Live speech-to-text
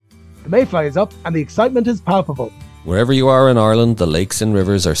The mayfly is up and the excitement is palpable. Wherever you are in Ireland, the lakes and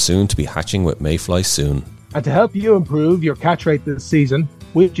rivers are soon to be hatching with mayfly soon. And to help you improve your catch rate this season,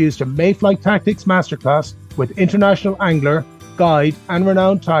 we've introduced a Mayfly Tactics Masterclass with international angler, guide and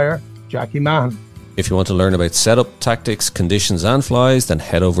renowned tyer, Jackie Mahan. If you want to learn about setup, tactics, conditions and flies, then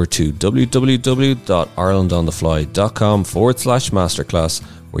head over to www.irelandonthefly.com/masterclass,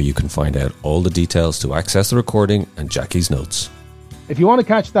 where you can find out all the details to access the recording and Jackie's notes. If you want to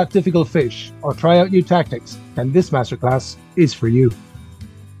catch that difficult fish or try out new tactics, then this masterclass is for you.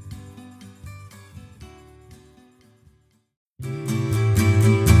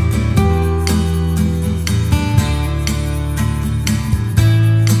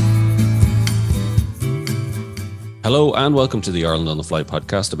 Hello and welcome to the Ireland on the Fly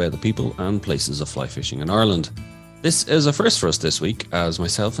podcast about the people and places of fly fishing in Ireland. This is a first for us this week as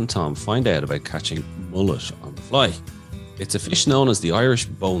myself and Tom find out about catching mullet on the fly. It's a fish known as the Irish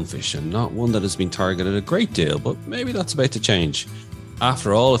bonefish and not one that has been targeted a great deal, but maybe that's about to change.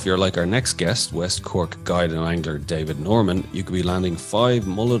 After all, if you're like our next guest, West Cork guide and angler David Norman, you could be landing 5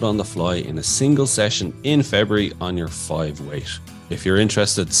 mullet on the fly in a single session in February on your 5 weight. If you're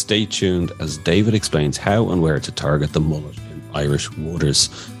interested, stay tuned as David explains how and where to target the mullet in Irish waters.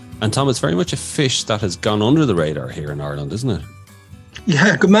 And Tom, it's very much a fish that has gone under the radar here in Ireland, isn't it?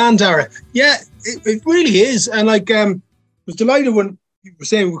 Yeah, good man, Dara. Yeah, it really is. And I was delighted when you were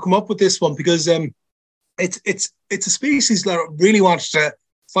saying we'll come up with this one because it's a species that I really wanted to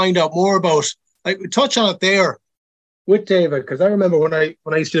find out more about. I would touch on it there with David because I remember when I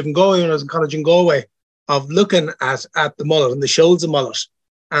used to live in Galway, when I was in college in Galway, of looking at the mullet and the shoals of mullet,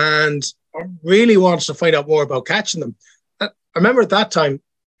 and I really wanted to find out more about catching them. I remember at that time,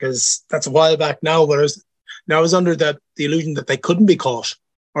 because that's a while back now, but I was under the illusion that they couldn't be caught,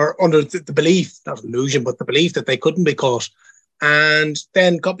 or under the belief, not illusion, but the belief that they couldn't be caught. And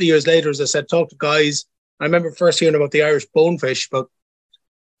then a couple of years later, as I said, talk to guys. I remember first hearing about the Irish bonefish about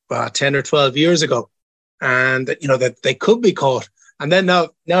 10 or 12 years ago, and that they could be caught. And then now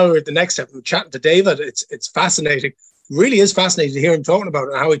we're at the next step. We're chatting to David. It's fascinating. It really is fascinating to hear him talking about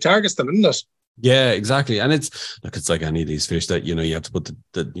it and how he targets them, isn't it? Yeah, exactly. And it's like any of these fish that, you have to put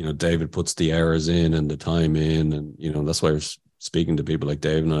David puts the hours in and the time in. And, that's why we're speaking to people like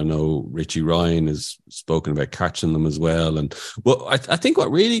David. And I know Richie Ryan has spoken about catching them as well. And well, I think what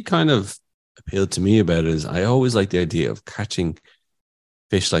really kind of appealed to me about it is I always like the idea of catching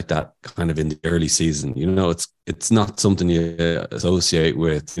fish like that kind of in the early season. It's not something you associate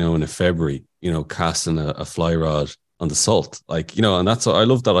with, in a February, casting a fly rod on the salt, and that's what I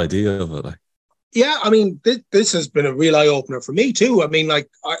love, that idea of it. Yeah, I mean, this has been a real eye opener for me too. I mean, I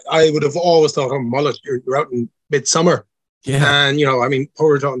would have always thought, mullet, you're out in midsummer. Yeah. And, we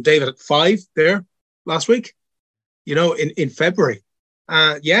were talking David at 5 there last week, in February.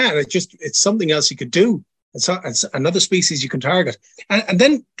 And it's something else you could do. It's another species you can target. And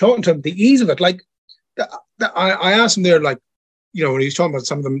then talking to him, the ease of it, I asked him there, when he was talking about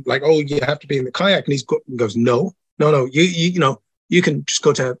some of them, you have to be in the kayak, and he goes, no, you can just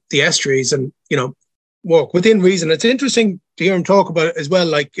go to the estuaries and, walk within reason. It's interesting to hear him talk about it as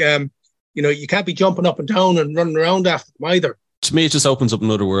well. You can't be jumping up and down and running around after them either. To me, it just opens up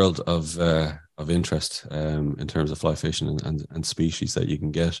another world of interest in terms of fly fishing and species that you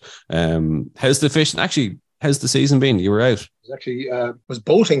can get. How's the fishing? Actually, how's the season been? You were out. Was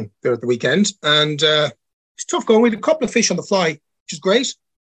boating there at the weekend, and it's tough going. We had a couple of fish on the fly, which is great.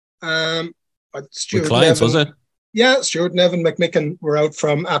 With clients, was it? Yeah, Stuart and Evan McMicken were out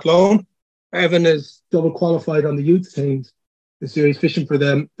from Athlone. Evan is double qualified on the youth teams this year. He's fishing for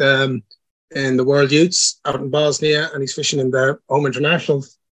them in the World Youths out in Bosnia, and he's fishing in the Home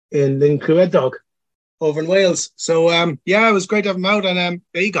Internationals in Lyn Clwydog over in Wales. So it was great to have him out, and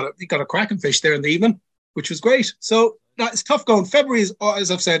he got a cracking fish there in the evening, which was great. So it's tough going. February is,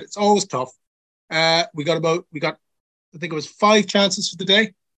 as I've said, it's always tough. We got I think it was 5 chances for the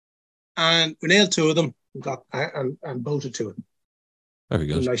day, and we nailed 2 of them. We got and bolted 2 of them. Very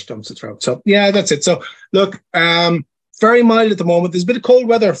good. Nice dumps to throw. So that's it. So look, very mild at the moment. There's a bit of cold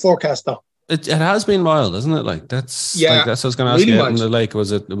weather forecast though. It has been mild, isn't it? That's what I was going to ask really you. In the lake, it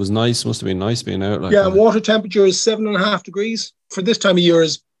was nice. Must have been nice being out. Water temperature is 7.5 degrees for this time of year,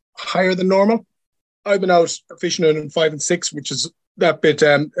 is higher than normal. I've been out fishing in 5 and 6, which is that bit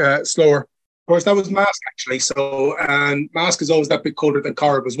slower. Of course, that was Mask actually. So, and Mask is always that bit colder than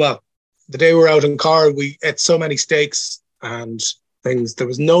Corrib as well. The day we were out in Corrib, we ate so many steaks and things. There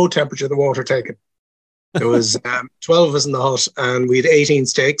was no temperature of the water taken. There was 12 of us in the hut, and we had 18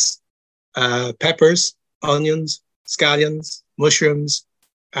 steaks. Peppers, onions, scallions, mushrooms,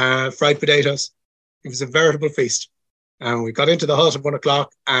 fried potatoes. It was a veritable feast. And we got into the hut at 1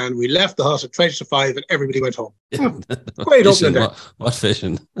 o'clock, and we left the hut at 20 to 5, and everybody went home. Yeah. Great Fishing, opening there. what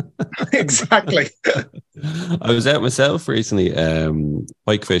fishing? Exactly. I was out myself recently,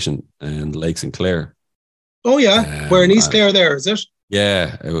 pike fishing in Lake St. Clair. Oh, yeah. Where in East Clare there, is it?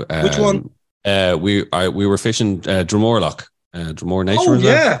 Yeah. Which one? We were fishing Dromore Nature Oh, Reserve.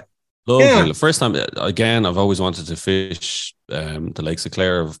 yeah. Lovely. Yeah. The first time, again, I've always wanted to fish the Lake St.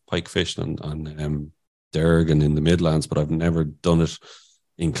 Clair of pike fishing on Derg and in the Midlands, but I've never done it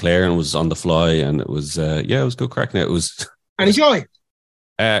in Clare, and it was on the fly, and it was it was good crack. Now it was Any joy?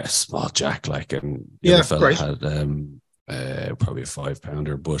 Small jack, like, and the Yeah, other fella great. had probably a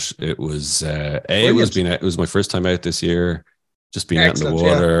 5-pounder, but it was it was my first time out this year, just being out in the Excellent,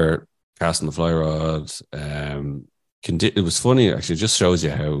 water, casting the fly rod. It was funny, actually. It just shows you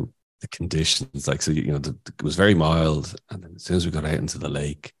how the conditions, like, so it was very mild, and then as soon as we got out into the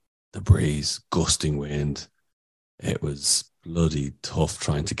lake, the breeze, gusting wind, it was bloody tough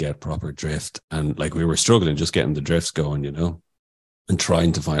trying to get proper drift, and like we were struggling just getting the drifts going, and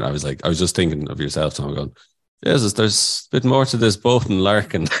trying to find. I was just thinking of yourself, Tom, going, Jesus, there's a bit more to this boat than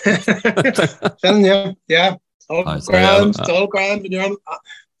larking. Telling you, yeah, it's all ground, and you're on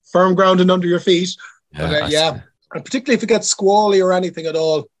firm ground and under your feet. Yeah, and particularly if it gets squally or anything at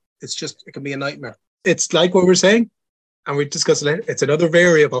all, it can be a nightmare. It's like what we were saying, and we discussed it later. It's another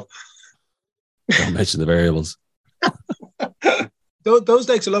variable. Don't mention the variables. Those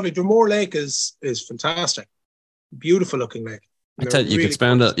lakes are lovely. Dromore Lake is fantastic, beautiful looking lake. I tell you, you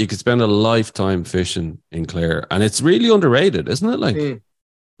could spend a lifetime fishing in Clare, and it's really underrated, isn't it? Like,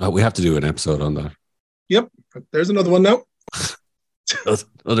 we have to do an episode on that. Yep, there's another one now.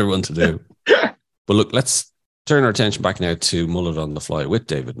 Another one to do. But look, let's turn our attention back now to mullet on the fly with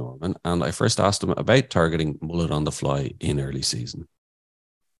David Norman, and I first asked him about targeting mullet on the fly in early season.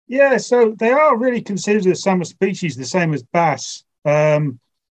 Yeah, so they are really considered a summer species, the same as bass.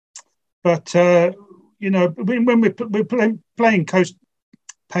 But when we're paying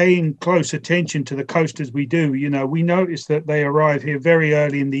close attention to the coast as we do, we notice that they arrive here very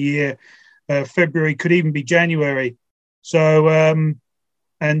early in the year. February, could even be January. So,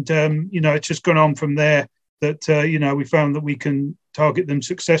 it's just gone on from there that, we found that we can target them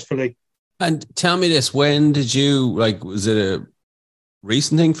successfully. And tell me this, when did you, was it a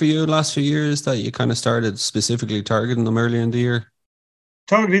recent thing for you the last few years that you kind of started specifically targeting them early in the year?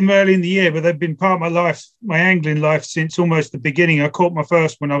 Targeting them early in the year, but they've been part of my life, my angling life, since almost the beginning. I caught my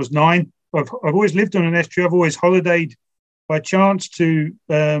first when I was 9. I've always lived on an estuary. I've always holidayed by chance to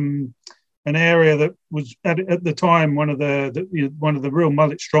an area that was at the time one of the real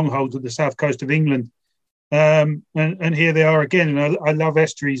mullet strongholds of the south coast of England. And here they are again. And I love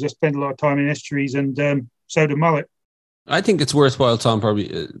estuaries. I spend a lot of time in estuaries, and so do mullet. I think it's worthwhile, Tom,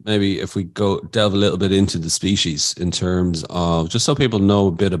 probably maybe if we delve a little bit into the species in terms of just so people know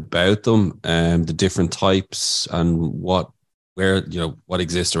a bit about them and the different types and what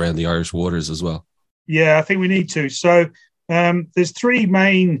exists around the Irish waters as well. Yeah, I think we need to. So there's 3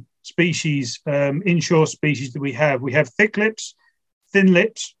 main species, inshore species that we have. We have thick lips, thin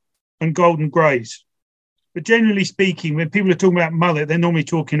lips, and golden greys. But generally speaking, when people are talking about mullet, they're normally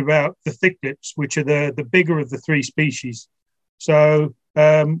talking about the thick lips, which are the bigger of the 3 species. So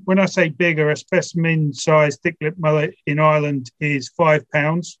when I say bigger, a specimen-sized thick lip mullet in Ireland is 5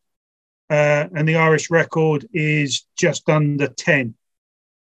 pounds, and the Irish record is just under 10.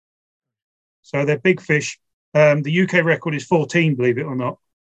 So they're big fish. The UK record is 14, believe it or not.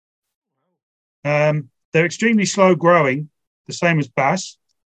 They're extremely slow growing, the same as bass.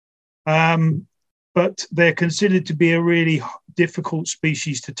 But they're considered to be a really difficult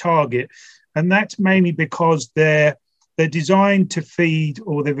species to target. And that's mainly because they're designed to feed,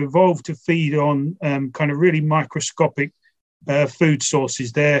 or they've evolved to feed on kind of really microscopic food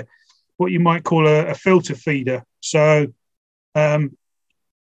sources. They're what you might call a filter feeder. So their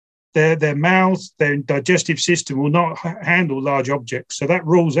mouths, their digestive system will not handle large objects. So that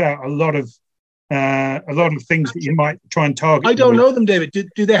rules out a lot of things that you might try and target. I don't know them, David.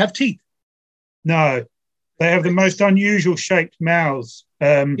 Do they have teeth? No, they have the most unusual shaped mouths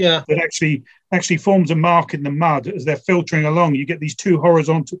that actually forms a mark in the mud as they're filtering along. You get these 2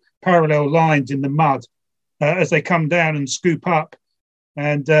 horizontal parallel lines in the mud as they come down and scoop up.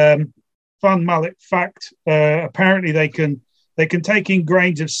 And fun mullet fact, apparently they can take in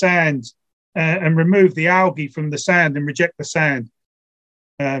grains of sand and remove the algae from the sand and reject the sand.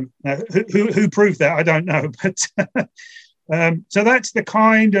 Who proved that? I don't know, but so that's the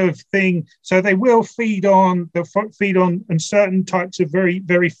kind of thing. So they will feed on certain types of very,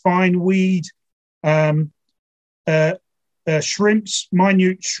 very fine weed, shrimps,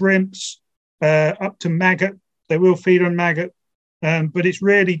 minute shrimps, up to maggot They will feed on maggot, but it's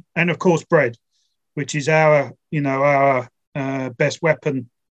really, and of course bread, which is our best weapon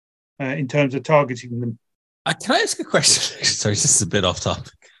in terms of targeting them. Can I ask a question? Sorry, this is a bit off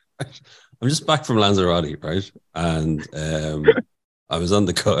topic. I'm just back from Lanzarote, right? And I was on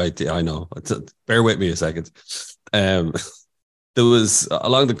the coast. I know. Bear with me a second. There was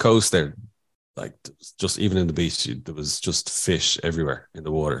along the coast there, like just even in the beach, there was just fish everywhere in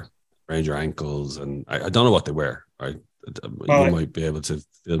the water, around your ankles, and I don't know what they were. Right, you might be able to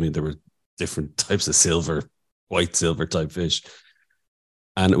feel me. There were different types of silver, white silver type fish,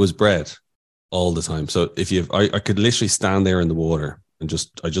 and it was bred all the time. So I could literally stand there in the water and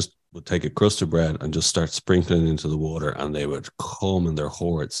I just would take a crust of bread and just start sprinkling into the water, and they would come in their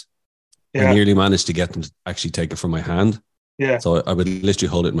hordes. Yeah. I nearly managed to get them to actually take it from my hand. Yeah. So I would literally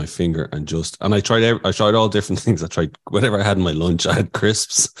hold it in my finger and I tried all different things. I tried whatever I had in my lunch. I had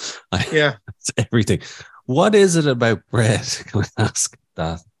crisps. Everything. What is it about bread? Can I ask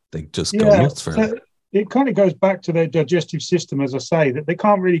that they just go nuts for it? It kind of goes back to their digestive system, as I say, that they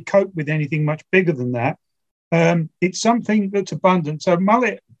can't really cope with anything much bigger than that. It's something that's abundant. So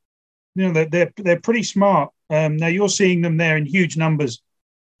mullet, they're pretty smart. Now you're seeing them there in huge numbers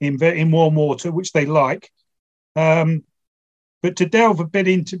in warm water, which they like. But to delve a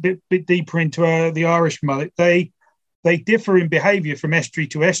bit deeper into the Irish mullet, they differ in behaviour from estuary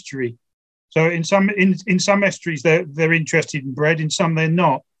to estuary. So in some estuaries they're interested in bread, in some they're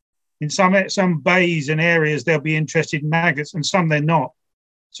not. In some bays and areas they'll be interested in maggots, and some they're not.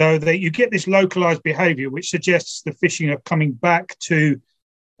 So that you get this localised behaviour, which suggests the fishing are coming back to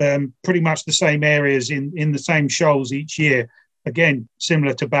pretty much the same areas in the same shoals each year. Again,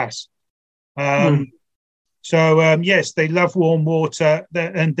 similar to bass. So yes, they love warm water,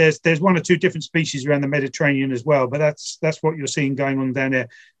 and there's one or two different species around the Mediterranean as well. But that's what you're seeing going on down there.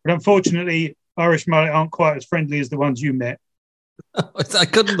 But unfortunately, Irish mullet aren't quite as friendly as the ones you met. I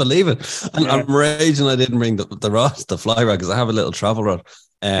couldn't believe it. I'm raging I didn't bring the rod, the fly rod, because I have a little travel rod.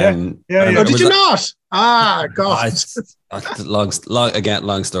 Oh, did you not? God. Long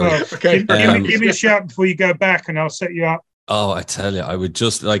story. Oh, okay. Give me a shout before you go back, and I'll set you up. Oh, I tell you, I would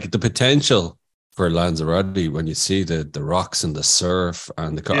just like the potential for Lanzarote when you see the rocks and the surf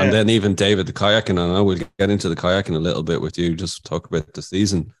and and then even David, the kayaking. I know we'll get into the kayaking a little bit with you, just talk about the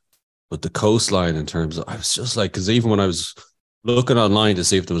season, but the coastline in terms of, I was just like, because even when I was looking online to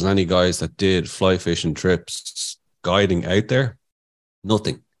see if there was any guys that did fly fishing trips guiding out there,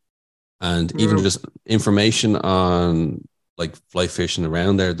 nothing. And even just information on like fly fishing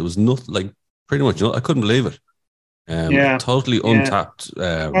around there was nothing, like pretty much I couldn't believe it. Totally untapped.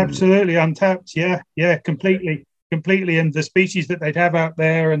 Absolutely untapped. Yeah, completely. And the species that they'd have out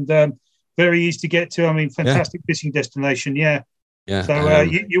there, and very easy to get to. I mean, fantastic fishing destination. Yeah. So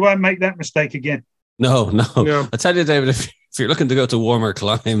you won't make that mistake again. No. I tell you, David, if you're looking to go to warmer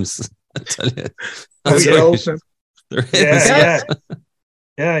climes, I tell you, there is.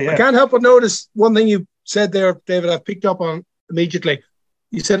 Yeah. I can't help but notice one thing you said there, David. I picked up on immediately.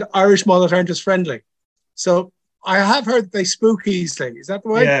 You said Irish mullet aren't as friendly. So I have heard they spook easily. Is that the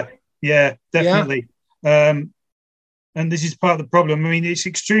way? Yeah, definitely. Yeah. And this is part of the problem. I mean, it's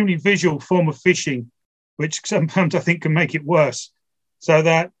extremely visual form of fishing, which sometimes I think can make it worse. So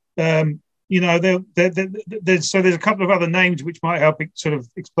that there's a couple of other names which might help sort of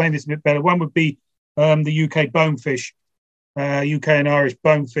explain this a bit better. One would be the UK bonefish, UK and Irish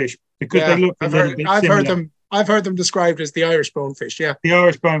bonefish, because they look a little bit similar. I've heard them described as the Irish bonefish. Yeah, the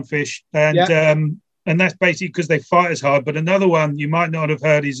Irish bonefish, and that's basically because they fight as hard. But another one you might not have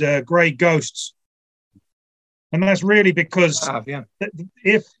heard is grey ghosts. And that's really because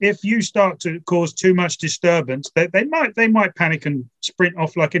if you start to cause too much disturbance, they might panic and sprint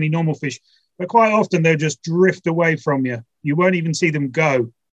off like any normal fish. But quite often they'll just drift away from you. You won't even see them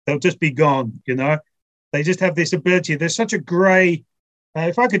go. They'll just be gone, They just have this ability. They're such a grey...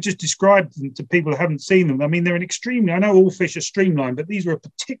 if I could just describe them to people who haven't seen them, I mean, they're an extremely... I know all fish are streamlined, but these are a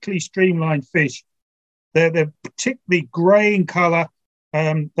particularly streamlined fish. They're particularly grey in colour.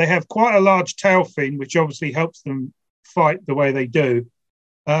 They have quite a large tail fin, which obviously helps them fight the way they do.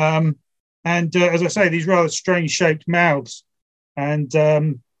 And as I say, these rather strange shaped mouths. And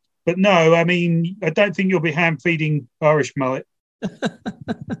but no, I mean, I don't think you'll be hand feeding Irish mullet.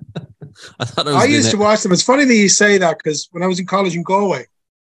 I used to watch them. It's funny that you say that, because when I was in college in Galway,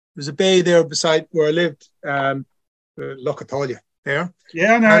 there's a bay there beside where I lived, Lochatolia there.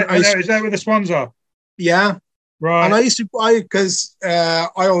 Yeah, I know. Is that where the swans are? Yeah. Right. And because I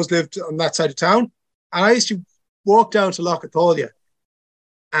always lived on that side of town, and I used to walk down to Lochatolia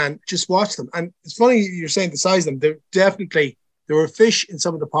and just watch them. And it's funny you're saying the size of them. There were fish in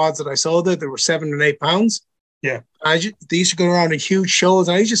some of the pods that I saw there. There were 7 and 8 pounds. Yeah. They used to go around in huge shows,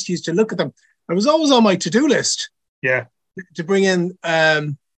 and I just used to look at them. It was always on my to-do list. Yeah. To bring in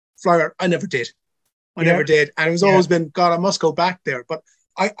flyer. I never did. And it was always been, God, I must go back there. But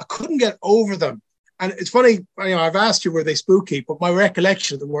I couldn't get over them. And it's funny, I've asked you, were they spooky? But my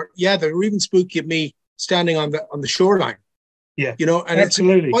recollection of them were, they were even spooky of me standing on the shoreline. Yeah. And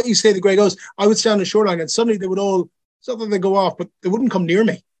absolutely. It's what you say, the grey ghost. I would stand on the shoreline and suddenly they would all, something they go off, but they wouldn't come near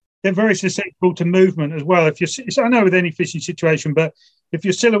me. They're very susceptible to movement as well. I know with any fishing situation, but if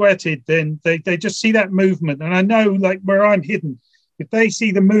you're silhouetted, then they just see that movement. And I know, like, where I'm hidden, if they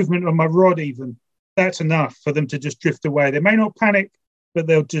see the movement on my rod even, that's enough for them to just drift away. They may not panic, but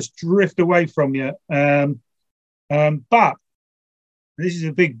they'll just drift away from you. But this is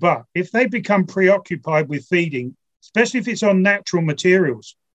a big but. If they become preoccupied with feeding, especially if it's on natural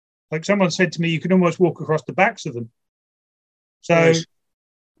materials, like someone said to me, you can almost walk across the backs of them. So,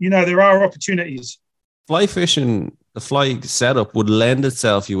 Right. There are opportunities. Fly fishing, the fly setup would lend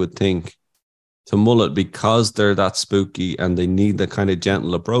itself, you would think, to mullet because they're that spooky and they need that kind of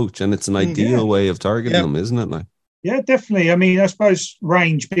gentle approach. And it's an ideal way of targeting them, isn't it? Like, yeah, definitely. I mean, I suppose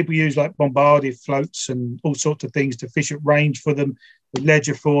range, people use like bombarded floats and all sorts of things to fish at range for them, the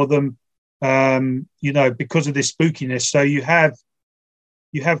ledger for them, because of this spookiness. So you have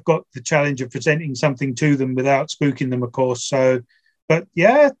got the challenge of presenting something to them without spooking them, of course. So, but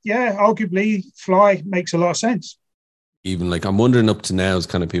arguably fly makes a lot of sense. even like I'm wondering up to now is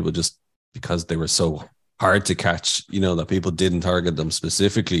kind of people just because they were so hard to catch, that people didn't target them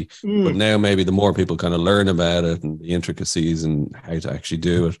specifically. But now maybe the more people kind of learn about it and the intricacies and how to actually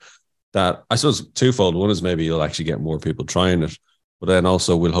do it, that I suppose twofold. One is maybe you'll actually get more people trying it, but then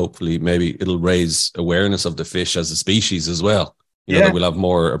also will hopefully maybe it'll raise awareness of the fish as a species as well. That we'll have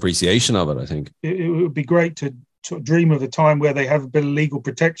more appreciation of it, I think. It would be great to sort of dream of a time where they have a bit of legal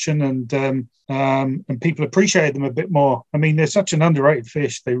protection and people appreciate them a bit more. I mean, they're such an underrated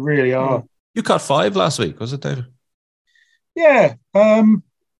fish. They really are. You caught 5 last week, was it, David? Yeah. I've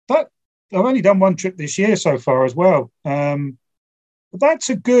only done one trip this year so far as well. But that's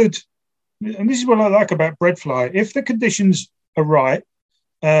a good, and this is what I like about breadfly. If the conditions are right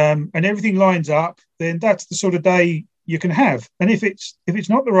and everything lines up, then that's the sort of day you can have. And if it's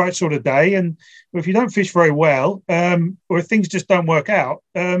not the right sort of day, and if you don't fish very well, or if things just don't work out,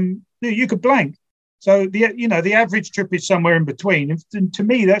 you could blank. So the average trip is somewhere in between. And to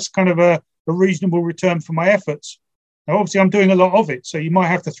me, that's kind of a reasonable return for my efforts. Now, obviously, I'm doing a lot of it, so you might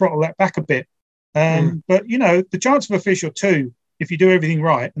have to throttle that back a bit. But the chance of a fish or two, if you do everything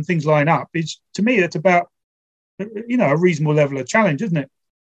right and things line up, is, to me, that's about a reasonable level of challenge, isn't it?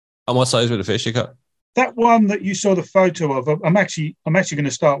 And what size were the fish you caught? That one that you saw the photo of, I'm actually going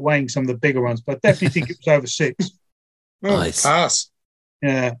to start weighing some of the bigger ones, but I definitely think it was over 6. Nice. Pass.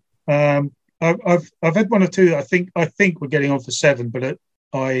 Yeah. I've had one or two that I think we're getting on for 7, but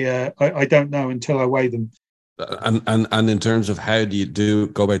I don't know until I weigh them. And in terms of how do you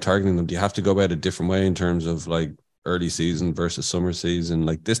go about targeting them? Do you have to go about a different way in terms of like early season versus summer season?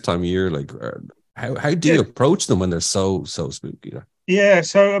 Like this time of year, like how do you approach them when they're so spooky? Yeah.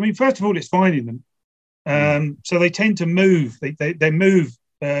 So I mean, first of all, it's finding them. So they tend to move. They move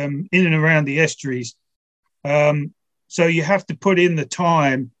in and around the estuaries. So you have to put in the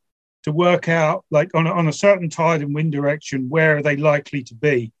time to work out, like on a certain tide and wind direction, where are they likely to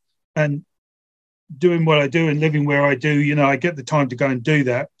be? And doing what I do and living where I do, I get the time to go and do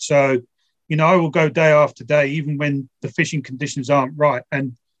that. So, I will go day after day, even when the fishing conditions aren't right.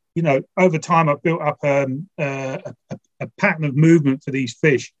 And, over time, I've built up a pattern of movement for these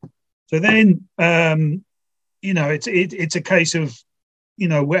fish. So then, it's a case of,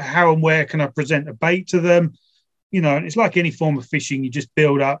 how and where can I present a bait to them? And it's like any form of fishing, you just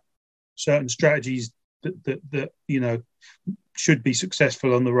build up certain strategies that should be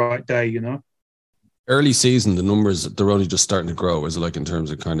successful on the right day. Early season, the numbers, they're only just starting to grow. Is it like in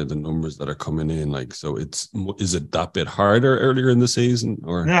terms of kind of the numbers that are coming in? Like, so is it that bit harder earlier in the season?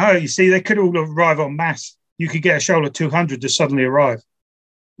 Or no, you see, they could all arrive en masse. You could get a shoal of 200 to suddenly arrive.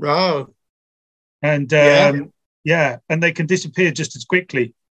 Wow. And and they can disappear just as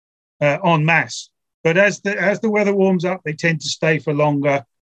quickly en masse. But as the weather warms up, they tend to stay for longer,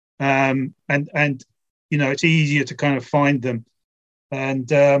 and it's easier to kind of find them.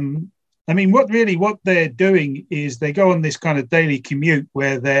 And I mean, what they're doing is they go on this kind of daily commute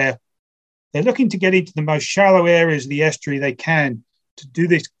where they're looking to get into the most shallow areas of the estuary they can to do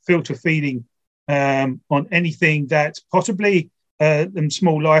this filter feeding on anything that's possibly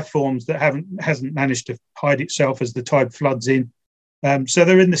small life forms that hasn't managed to hide itself as the tide floods in. So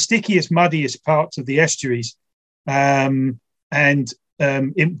they're in the stickiest, muddiest parts of the estuaries, and in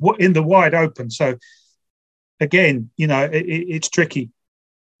the wide open. So again, it's tricky.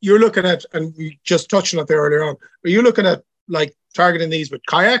 You're looking at, and we just touched on it there earlier on, are you looking at like targeting these with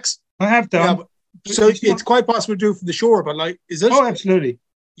kayaks? I have done. Yeah, so it's quite possible to do from the shore, but like, is it? Oh, absolutely.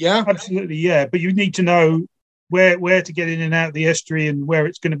 Yeah. Absolutely, yeah. But you need to know where to get in and out of the estuary and where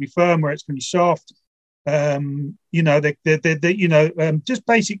it's going to be firm, where it's going to be soft. Just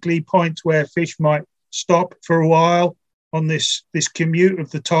basically points where fish might stop for a while on this commute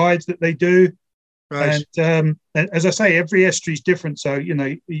of the tides that they do. Right. And as I say, every estuary is different. So,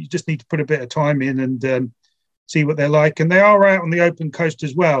 you just need to put a bit of time in and see what they're like. And they are out on the open coast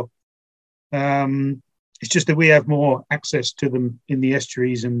as well. It's just that we have more access to them in the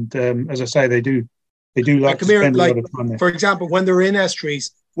estuaries. And as I say, they do like to spend a lot of time there. For example, when they're in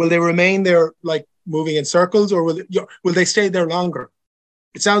estuaries, will they remain there like moving in circles, or will they stay there longer?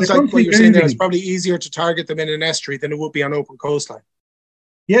 It sounds like what you're saying there is probably easier to target them in an estuary than it would be on open coastline.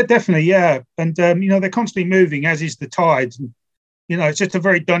 Yeah, definitely. Yeah. And, they're constantly moving, as is the tides. And, it's just a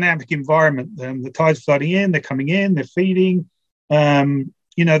very dynamic environment. The tide's flooding in, they're coming in, they're feeding.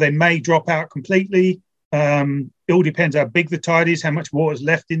 They may drop out completely. It all depends how big the tide is, how much water is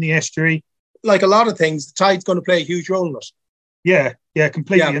left in the estuary. Like a lot of things, the tide's going to play a huge role in it. Yeah,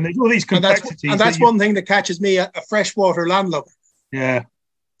 completely. Yeah. And there's all these complexities. And that's one thing that catches me, a freshwater landlubber. Yeah.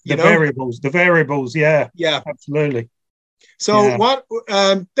 The variables. Yeah. Yeah. Absolutely. So what,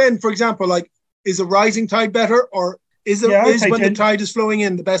 then, for example, like, is a rising tide better, or is when the tide is flowing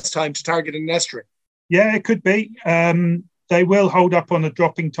in the best time to target an estuary? Yeah, it could be. They will hold up on a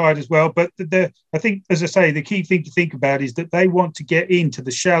dropping tide as well. But I think, as I say, the key thing to think about is that they want to get into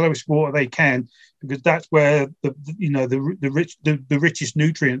the shallowest water they can, because that's where the richest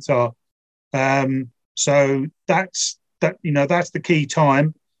nutrients are. So that's the key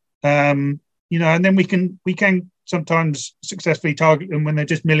time. And then we can sometimes successfully target them when they're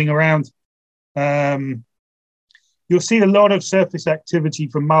just milling around. You'll see a lot of surface activity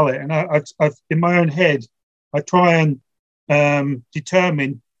from mullet, and I've in my own head, I try and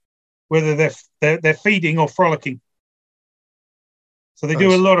determine whether they're feeding or frolicking. So they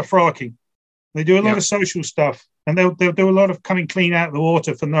do a lot of frolicking. They do a lot of social stuff, and they'll do a lot of coming clean out of the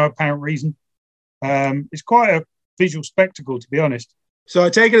water for no apparent reason. It's quite a visual spectacle, to be honest. So I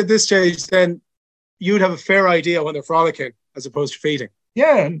take it at this stage, then you'd have a fair idea when they're frolicking as opposed to feeding.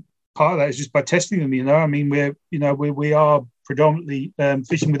 Yeah, and part of that is just by testing them. I mean, we are predominantly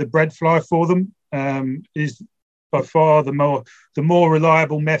fishing with a bread fly for them. Is by far the more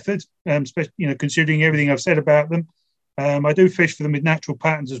reliable method, especially considering everything I've said about them. I do fish for them with natural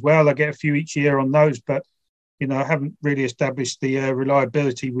patterns as well. I get a few each year on those, but I haven't really established the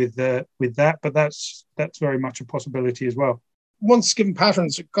reliability with that. But that's very much a possibility as well. Once given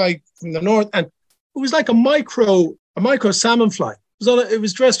patterns, a guy from the north, and it was like a micro salmon fly. It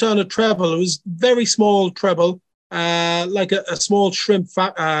was dressed on a treble. It was very small treble, like a small shrimp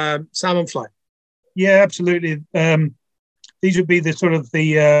salmon fly. Yeah, absolutely. These would be the sort of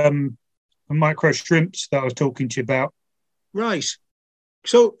the micro shrimps that I was talking to you about. Right.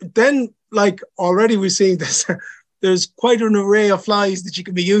 So then, like, already we're seeing this. There's quite an array of flies that you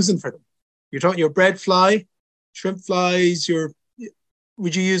can be using for them. You're talking your bread fly, shrimp flies.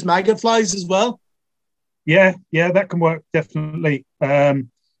 Would you use maggot flies as well? Yeah, that can work definitely.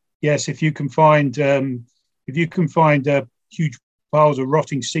 Yes, if you can find huge piles of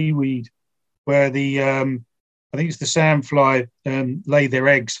rotting seaweed where I think it's the sandfly lay their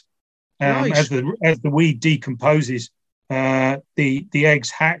eggs. Right. As the weed decomposes, the eggs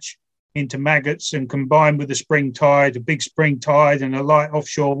hatch into maggots, and combined with a big spring tide and a light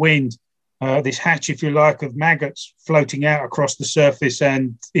offshore wind, this hatch, if you like, of maggots floating out across the surface,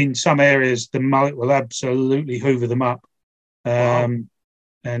 and in some areas the mullet will absolutely hoover them up. Wow.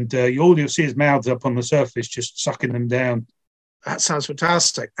 And all you'll see is mouths up on the surface, just sucking them down. That sounds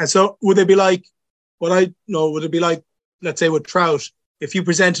fantastic. And so would it be like, let's say with trout, if you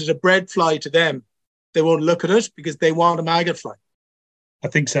presented a bread fly to them, they won't look at it because they want a maggot fly? I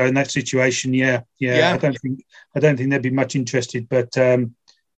think so in that situation. Yeah. I don't think they'd be much interested, but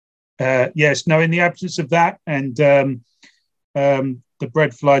yes, no, in the absence of that, and the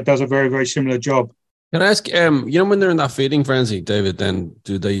bread fly does a very, very similar job. Can I ask, when they're in that feeding frenzy, David, then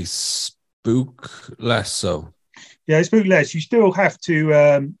do they spook less so? Yeah, they spook less. You still have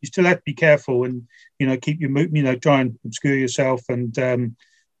to be careful and, keep your try and obscure yourself. And,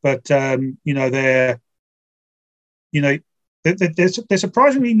 they're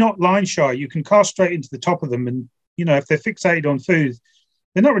surprisingly not line shy. You can cast straight into the top of them. And, if they're fixated on food,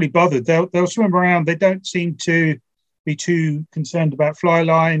 they're not really bothered. They'll swim around. They don't seem to be too concerned about fly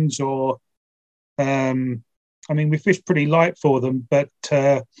lines or, we fish pretty light for them, but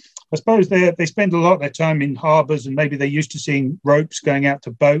I suppose they spend a lot of their time in harbours, and maybe they're used to seeing ropes going out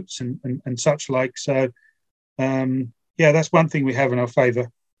to boats and such like. So, that's one thing we have in our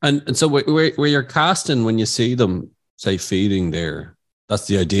favour. And so where you're casting when you see them, say, feeding there, that's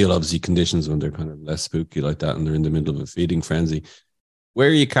the ideal, obviously, conditions when they're kind of less spooky like that and they're in the middle of a feeding frenzy. Where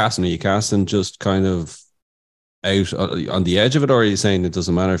are you casting? Are you casting just kind of out on the edge of it, or are you saying it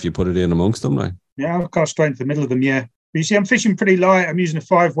doesn't matter if you put it in amongst them? Like? Yeah, I'll cast straight into the middle of them, yeah. But you see, I'm fishing pretty light. I'm using a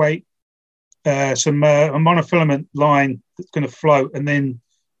 5-weight, a monofilament line that's going to float, and then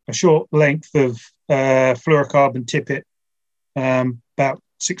a short length of fluorocarbon tippet, about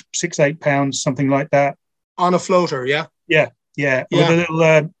 6-8 pounds, something like that. On a floater, yeah? Yeah. With a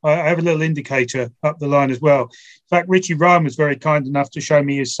little, I have a little indicator up the line as well. In fact, Richie Ryan was very kind enough to show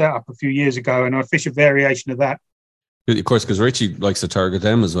me his setup a few years ago, and I fish a variation of that. Of course, because Richie likes to target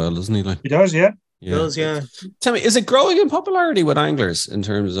them as well, doesn't he? Like, he does, yeah. He does, yeah. Tell me, is it growing in popularity with anglers in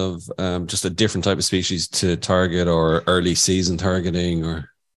terms of just a different type of species to target, or early season targeting, or?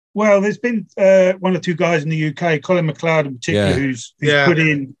 Well, there's been one or two guys in the UK, Colin McLeod in particular, who's put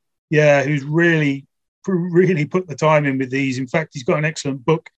in, who's really put the time in with these. In fact, he's got an excellent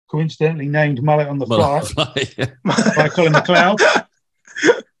book, coincidentally named Mullet on the Fly by Colin McLeod.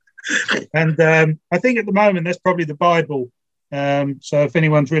 And I think at the moment that's probably the Bible. So if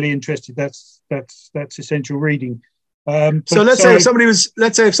anyone's really interested, that's essential reading. So let's say if somebody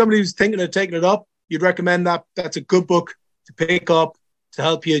was thinking of taking it up, you'd recommend that. That's a good book to pick up to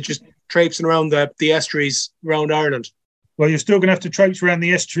help you just traipsing around the estuaries around Ireland. Well, you're still going to have to traipse around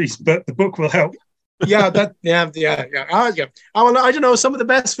the estuaries, but the book will help. Yeah. Well, I don't know. Some of the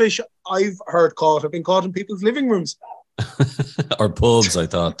best fish I've heard caught have been caught in people's living rooms. Or pubs, I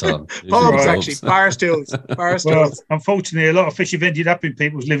thought, Tom. Pubs, actually. Bar stools. Well, unfortunately, a lot of fish have ended up in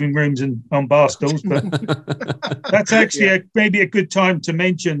people's living rooms and on bar stools, but that's actually maybe a good time to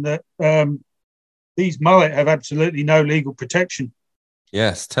mention that these mullet have absolutely no legal protection.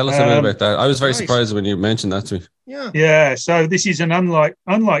 Yes, tell us a bit about that. I was very surprised when you mentioned that to me. Yeah. So this is an unlike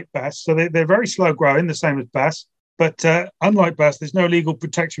bass. So they're very slow growing, the same as bass. But unlike bass, there's no legal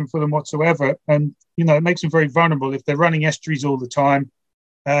protection for them whatsoever, and it makes them very vulnerable if they're running estuaries all the time.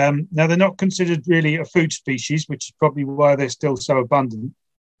 Now they're not considered really a food species, which is probably why they're still so abundant.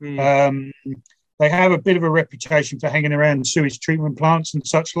 They have a bit of a reputation for hanging around sewage treatment plants and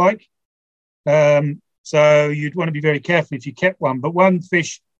such like. So you'd want to be very careful if you kept one. But one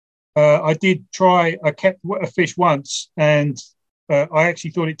fish I kept a fish once, and I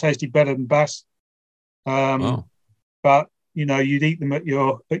actually thought it tasted better than bass. But you'd eat them at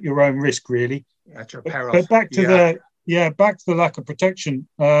your own risk, really. At your peril. But back to the lack of protection.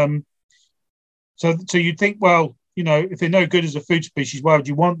 So you'd think, well, if they're no good as a food species, why would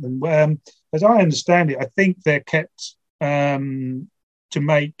you want them? As I understand it, I think they're kept to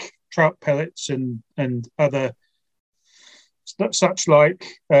make trout pellets and other such like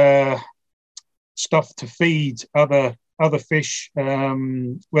stuff to feed other fish,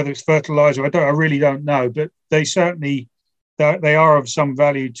 whether it's fertilizer. I really don't know, but they certainly they are of some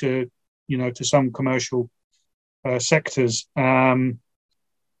value to some commercial sectors. There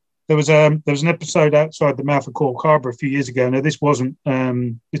was an episode outside the mouth of Cork Harbour a few years ago. Now this wasn't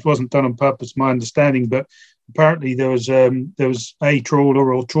done on purpose, my understanding, but apparently there was a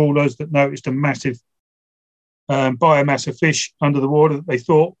trawler or trawlers that noticed a massive biomass of fish under the water that they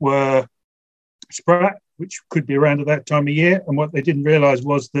thought were sprat, which could be around at that time of year. And what they didn't realise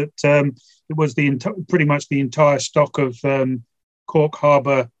was that it was pretty much the entire stock of Cork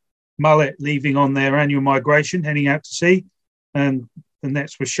Harbour mullet leaving on their annual migration, heading out to sea, and the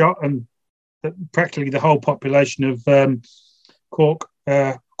nets were shot, and practically the whole population of Cork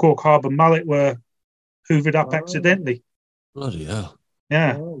Harbour mullet were hoovered up accidentally. Bloody hell!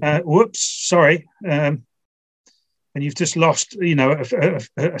 Yeah. Whoops. Sorry. And you've just lost,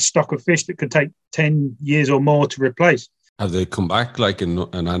 a stock of fish that could take 10 years or more to replace. Have they come back in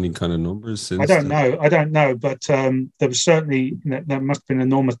any kind of numbers since? I don't know, but there was certainly, there must have been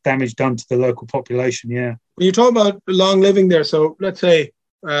enormous damage done to the local population, yeah. When you're talking about long living there, so let's say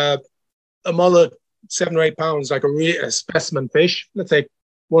a mullet, 7 or 8 pounds, like a specimen fish, let's say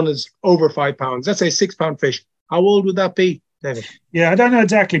one is over 5 pounds, let's say 6 pound fish. How old would that be, David? Yeah, I don't know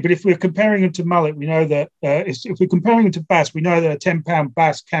exactly, but if we're comparing them to mullet, we know that if we're comparing them to bass, we know that a 10-pound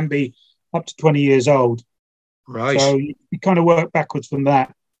bass can be up to 20 years old. Right. So you kind of work backwards from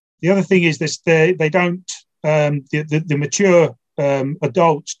that. The other thing is this: they don't. The mature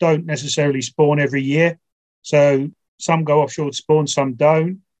adults don't necessarily spawn every year. So some go offshore to spawn, some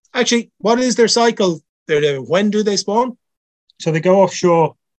don't. Actually, what is their cycle? When do they spawn? So they go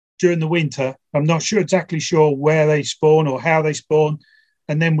offshore during the winter. I'm not exactly sure where they spawn or how they spawn,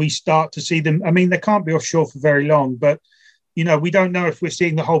 and then we start to see them. I mean, they can't be offshore for very long, but we don't know if we're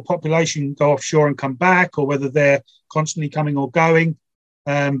seeing the whole population go offshore and come back, or whether they're constantly coming or going.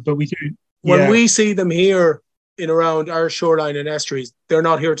 But we do. When we see them here in around our shoreline and estuaries, they're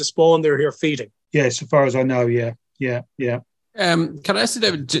not here to spawn; they're here feeding. Yeah, so far as I know, yeah. Can I ask you,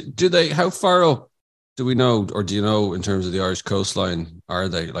 David? Do they? How far up do we know, or do you know, in terms of the Irish coastline? Are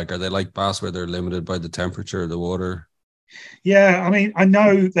they like bass, where they're limited by the temperature of the water? Yeah, I mean, I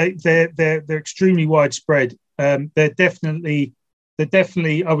know they're extremely widespread. They're definitely,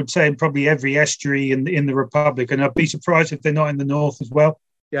 I would say, in probably every estuary in the Republic, and I'd be surprised if they're not in the north as well.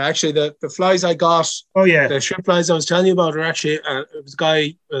 Yeah, actually, the flies I got, the shrimp flies I was telling you about, are actually it was a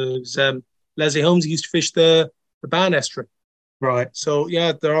guy, Leslie Holmes, he used to fish the Bann estuary. Right. So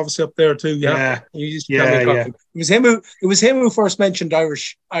yeah, they're obviously up there too. Yeah. He used to tell me about them. It was him who first mentioned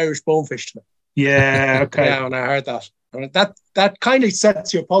Irish bonefish to me. Yeah. Okay. Yeah, when I heard that, that kind of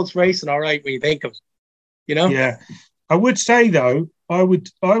sets your pulse racing. All right, when you think of it, Yeah, I would say though, I would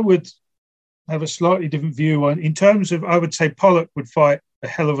have a slightly different view on, in terms of, I would say pollock would fight a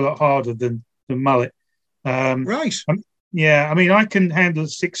hell of a lot harder than mullet. Right. Yeah, I mean, I can handle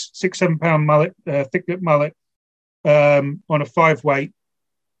 6-7 pound mullet, thick lip mullet, on a 5 weight.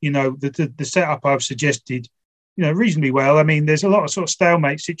 The setup I've suggested, reasonably well. I mean, there's a lot of sort of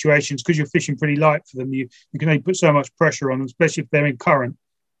stalemate situations because you're fishing pretty light for them. You can only put so much pressure on them, especially if they're in current.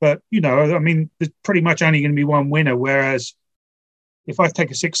 But I mean, there's pretty much only going to be one winner. Whereas if I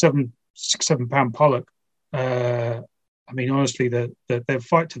take a 6-7 pound pollock, I mean, honestly, they'll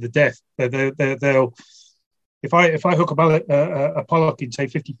fight to the death. They'll. If I hook a pollock in, say,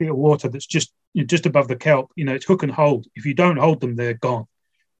 50 feet of water that's just above the kelp, it's hook and hold. If you don't hold them, they're gone.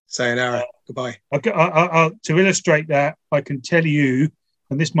 Sayonara. Goodbye. To illustrate that, I can tell you,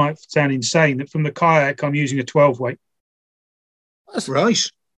 and this might sound insane, that from the kayak, I'm using a 12 weight. That's right.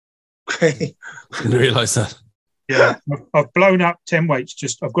 Okay. I didn't realise that. Yeah. I've blown up 10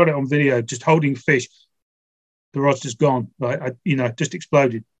 weights. I've got it on video, just holding fish. The rod's just gone. Like, just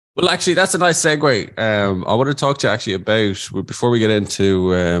exploded. Well, actually, that's a nice segue. I want to talk to you actually about, before we get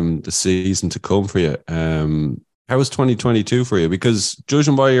into the season to come for you. How was 2022 for you? Because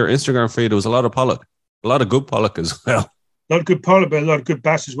judging by your Instagram feed, there was a lot of pollock, a lot of good pollock as well. A lot of good pollock, but a lot of good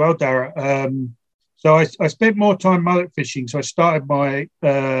bass as well, Dara. So I spent more time mullet fishing. So I started my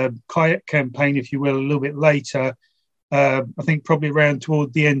kayak campaign, if you will, a little bit later. I think probably around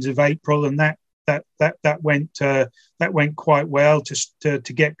toward the ends of April, and that went quite well to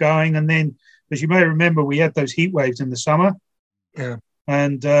get going. And then, as you may remember, we had those heat waves in the summer. Yeah.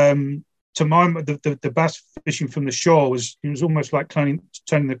 And to mine, the bass fishing from the shore was almost like turning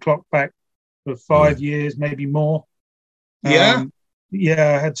the clock back for 5 years, maybe more. Yeah. I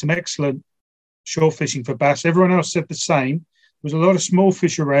had some excellent shore fishing for bass. Everyone else said the same. There was a lot of small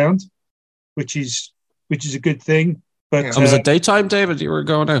fish around, which is a good thing. But and was it daytime, David? You were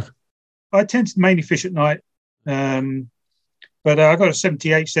going out? I tend to mainly fish at night, but I got a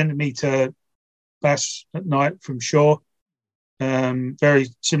 78 centimetre bass at night from shore, very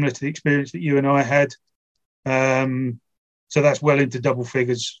similar to the experience that you and I had. So that's well into double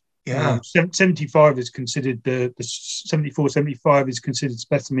figures. Yeah, 75 is considered the 74, 75 is considered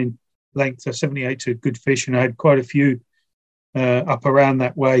specimen length. So 78 is a good fish, and I had quite a few up around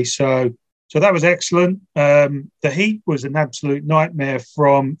that way. So that was excellent. The heat was an absolute nightmare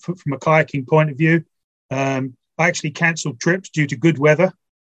from a kayaking point of view. I actually cancelled trips due to good weather.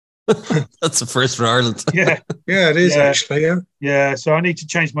 That's the first for Ireland. Yeah, it is actually. Yeah. So I need to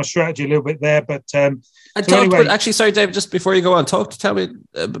change my strategy a little bit there. But actually, sorry, David, just before you go on, tell me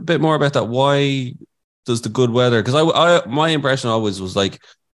a bit more about that. Why does the good weather? Because I my impression always was like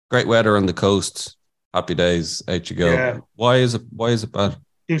great weather on the coast, happy days, out you go. Yeah. Why is it bad?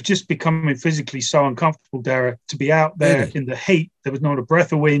 It was just becoming physically so uncomfortable, Dara, to be out there in the heat. There was not a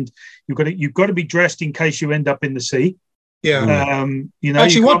breath of wind. You've got to be dressed in case you end up in the sea. Yeah.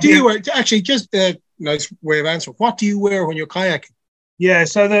 Actually, what do you wear? Actually, just a nice way of answering. What do you wear when you're kayaking? Yeah.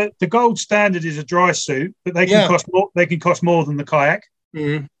 So the gold standard is a dry suit, but they can cost more. They can cost more than the kayak.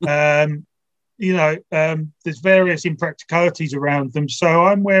 Mm-hmm. There's various impracticalities around them. So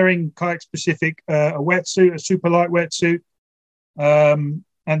I'm wearing kayak specific a wetsuit, a super light wetsuit.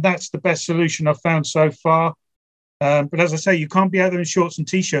 And that's the best solution I've found so far. But as I say, you can't be out there in shorts and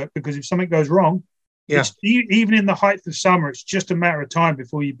T-shirt, because if something goes wrong, even in the height of summer, it's just a matter of time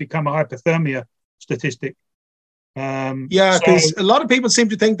before you become a hypothermia statistic. Because a lot of people seem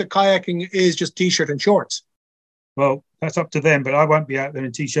to think that kayaking is just T-shirt and shorts. Well, that's up to them, but I won't be out there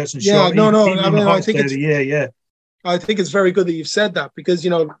in T-shirts and shorts. I think it's very good that you've said that, because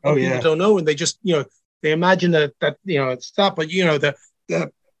people don't know, and they just they imagine that it's that, but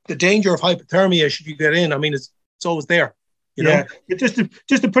the danger of hypothermia should you get in. I mean, it's always there. You know? But just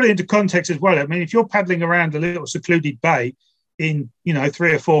to put it into context as well, I mean, if you're paddling around a little secluded bay in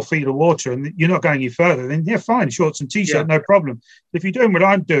 3 or 4 feet of water and you're not going any further, then fine, shorts and t-shirt, no problem. But if you're doing what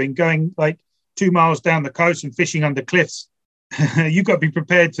I'm doing, going like 2 miles down the coast and fishing under cliffs, you've got to be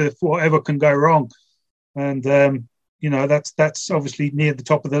prepared for whatever can go wrong. And that's obviously near the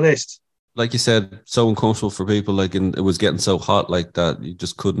top of the list. Like you said, so uncomfortable for people. Like, and it was getting so hot like that, you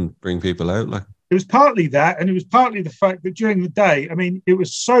just couldn't bring people out. Like, it was partly that, and it was partly the fact that during the day, I mean, it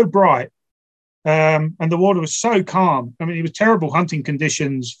was so bright, and the water was so calm. I mean, it was terrible hunting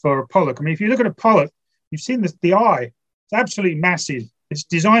conditions for a pollock. I mean, if you look at a pollock, you've seen the eye; it's absolutely massive. It's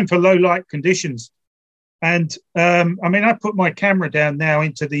designed for low light conditions, and I mean, I put my camera down now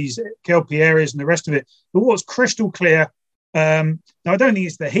into these kelpie areas and the rest of it. The water's crystal clear. Now, I don't think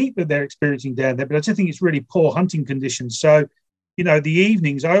it's the heat that they're experiencing down there, but I just think it's really poor hunting conditions. So, the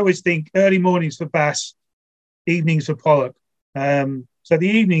evenings, I always think early mornings for bass, evenings for pollock. So the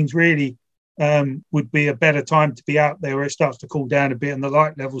evenings really would be a better time to be out there where it starts to cool down a bit and the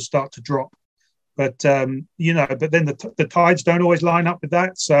light levels start to drop. But, but then the tides don't always line up with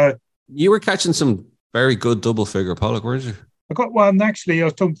that. So you were catching some very good double figure pollock, weren't you? I got one, actually. I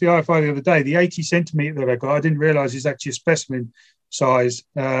was talking to the IFI the other day. The 80 centimetre that I got, I didn't realise is actually a specimen size.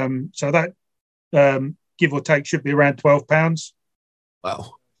 So that, give or take, should be around 12 pounds.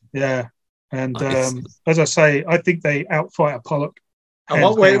 Wow. Yeah. And nice. As I say, I think they outfight a pollock. And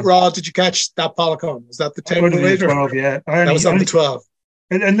what weight rod did you catch that pollock on? Was that the 10 weight? 12, yeah. That was on the 12.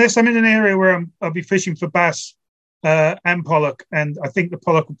 Unless I'm in an area where I'll be fishing for bass and pollock, and I think the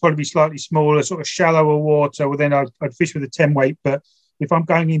pollock will probably be slightly smaller, sort of shallower water, well, then I'd fish with a 10 weight. But if I'm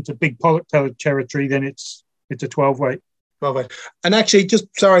going into big pollock territory, then it's a 12 weight. 12 weight. And actually, just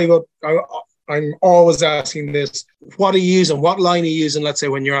sorry, but I'm always asking this. What are you using? What line are you using, let's say,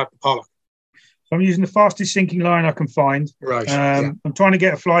 when you're at the pollock? So I'm using the fastest sinking line I can find. Right. I'm trying to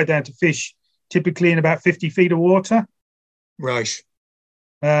get a fly down to fish typically in about 50 feet of water. Right.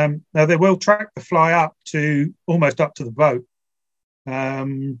 Now, they will track the fly up to almost up to the boat.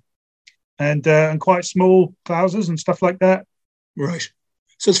 And quite small clousers and stuff like that. Right.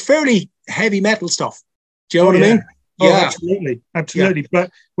 So it's fairly heavy metal stuff. Do you know what I mean? Oh, yeah. Absolutely. Yeah. But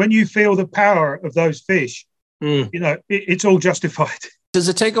when you feel the power of those fish, it's all justified. Does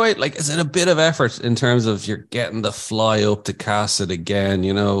it take away, like, is it a bit of effort in terms of you're getting the fly up to cast it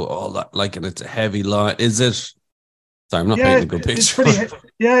again, all that, like, and it's a heavy line? Is it? Sorry, I'm not painting a good picture.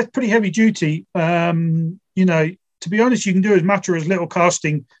 It's pretty heavy duty. To be honest, you can do as much or as little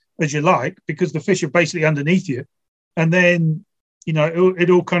casting as you like because the fish are basically underneath you. And then, it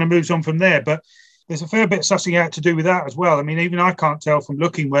all kind of moves on from there. But there's a fair bit of sussing out to do with that as well. I mean, even I can't tell from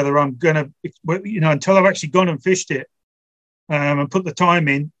looking whether I'm going to, until I've actually gone and fished it and put the time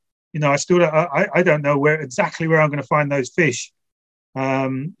in, I don't know exactly where I'm going to find those fish.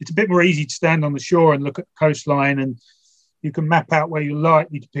 It's a bit more easy to stand on the shore and look at the coastline, and you can map out where you're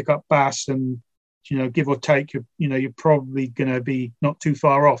likely to pick up bass, and give or take, you're probably going to be not too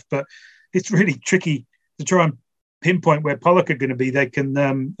far off. But it's really tricky to try and pinpoint where pollock are going to be. They can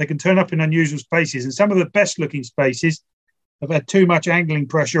turn up in unusual spaces, and some of the best looking spaces have had too much angling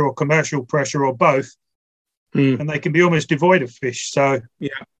pressure or commercial pressure or both, and they can be almost devoid of fish. So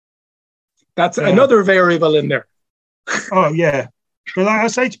that's another variable in there. Oh yeah. But like I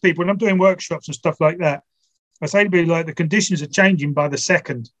say to people when I'm doing workshops and stuff like that, I say to people, like, the conditions are changing by the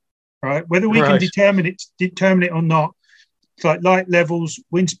second, right? Whether we can determine it or not, it's like light levels,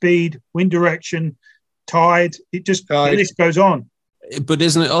 wind speed, wind direction, tide. The list goes on. But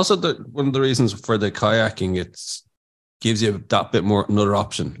isn't it also one of the reasons for the kayaking? It gives you that bit more, another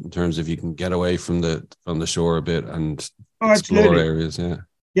option in terms of you can get away from the shore a bit and explore absolutely. Areas.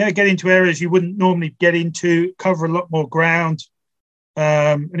 Yeah, get into areas you wouldn't normally get into, cover a lot more ground.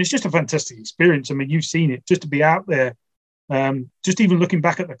 And it's just a fantastic experience. I mean, you've seen it. Just to be out there, just even looking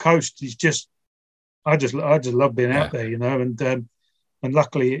back at the coast is just. I just love being out there, and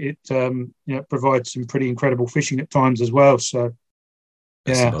luckily it provides some pretty incredible fishing at times as well. So,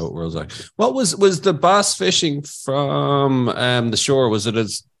 yeah. What was the bass fishing from the shore? Was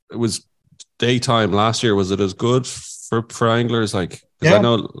it daytime last year? Was it as good for anglers? Like, because I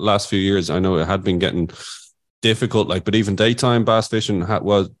know last few years, I know it had been getting difficult, like, but even daytime bass fishing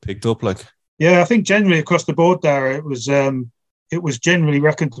was picked up, like. Yeah, I think generally across the board, Dara, it was generally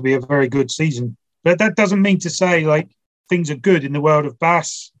reckoned to be a very good season. But that doesn't mean to say like things are good in the world of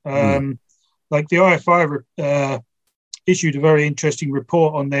bass. Like the IFI issued a very interesting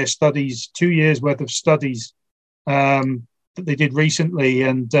report on their studies, 2 years worth of studies that they did recently,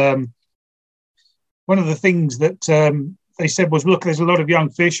 and one of the things that they said was, look, there's a lot of young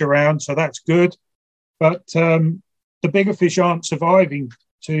fish around, so that's good. But the bigger fish aren't surviving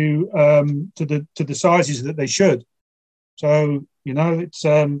to the sizes that they should. So, it's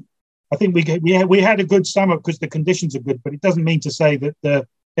I think we had a good summer because the conditions are good, but it doesn't mean to say that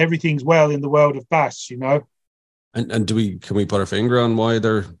everything's well in the world of bass, And can we put our finger on why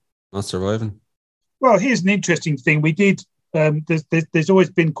they're not surviving? Well, here's an interesting thing. We did. There's always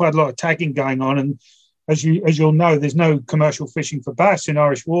been quite a lot of tagging going on, and as you'll know, there's no commercial fishing for bass in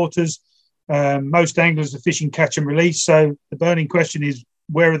Irish waters. Most anglers are fishing catch and release. So the burning question is,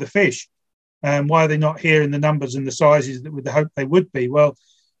 where are the fish? Why are they not here in the numbers and the sizes that we'd hope they would be? Well,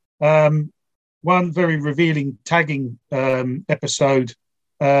 one very revealing tagging episode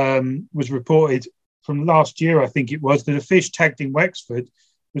was reported from last year, I think it was, that a fish tagged in Wexford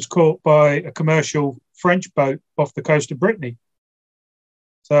was caught by a commercial French boat off the coast of Brittany.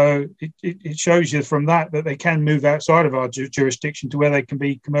 So it shows you from that they can move outside of our jurisdiction to where they can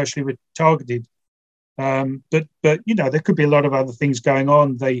be commercially targeted. But there could be a lot of other things going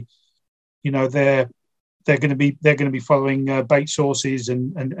on. They're going to be following bait sources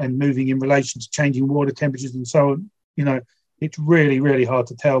and moving in relation to changing water temperatures and so on. It's really, really hard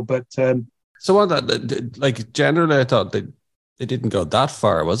to tell. But so on that, like generally, I thought they didn't go that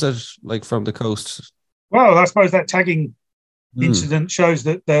far. Was it like from the coast? Well, I suppose that tagging incident shows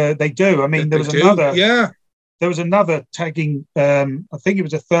that they do. I mean, there was another tagging. I think it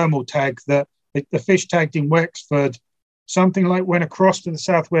was a thermal tag that the fish tagged in Wexford. Something like went across to the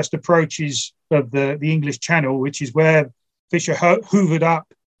southwest approaches of the English Channel, which is where fish are hoovered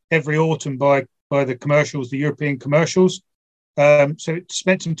up every autumn by the commercials, the European commercials. So it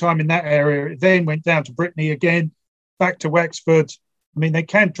spent some time in that area. It then went down to Brittany again, back to Wexford. I mean, they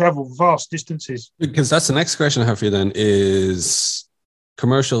can travel vast distances. Because that's the next question I have for you then, is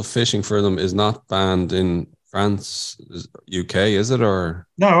commercial fishing for them is not banned in France, UK, is it? Or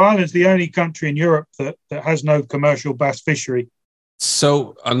no, Ireland's the only country in Europe that has no commercial bass fishery.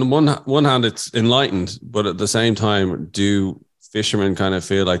 So on the one hand, it's enlightened, but at the same time, do fishermen kind of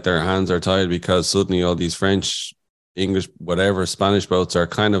feel like their hands are tied because suddenly all these French, English, whatever, Spanish boats are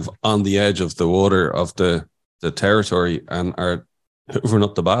kind of on the edge of the water of the territory and are hoovering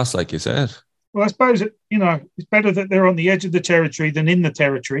up the bass, like you said? Well, I suppose, it's better that they're on the edge of the territory than in the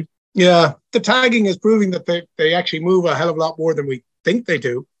territory. Yeah, the tagging is proving that they actually move a hell of a lot more than we think they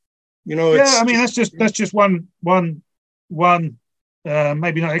do. That's just one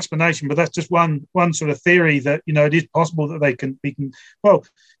maybe not explanation, but that's just one sort of theory that it is possible that we can. Well,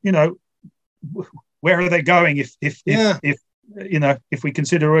 where are they going if we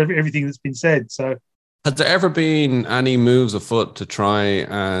consider everything that's been said? So. Has there ever been any moves afoot to try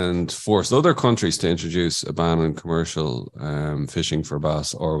and force other countries to introduce a ban on commercial fishing for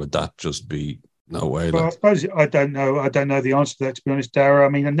bass, or would that just be no way? Well, I suppose I don't know. I don't know the answer to that, to be honest, Dara. I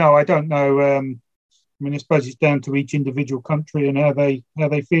mean, no, I don't know. I suppose it's down to each individual country and how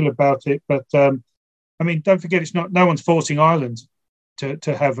they feel about it. But don't forget, it's not. No one's forcing Ireland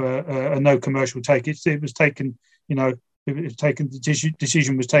to have a no commercial take. It was taken. The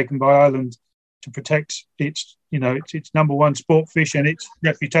decision was taken by Ireland to protect its number one sport fish and its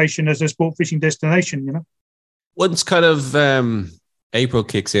reputation as a sport fishing destination. Once kind of April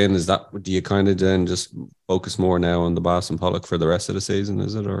kicks in, do you kind of then just focus more now on the bass and pollock for the rest of the season?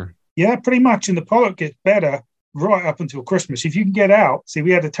 Is it or? Yeah, pretty much. And the pollock gets better right up until Christmas. If you can get out, see,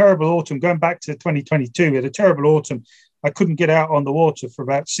 we had a terrible autumn going back to 2022. We had a terrible autumn. I couldn't get out on the water for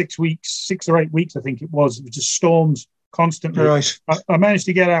about 6 or 8 weeks, I think it was. It was just storms constantly. Right. I managed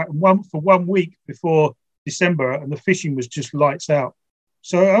to get out for 1 week before December, and the fishing was just lights out.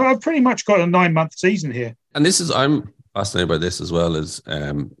 So I've pretty much got a 9-month season here. And I'm fascinated by this as well, as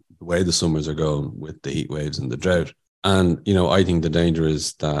the way the summers are going with the heat waves and the drought. And, I think the danger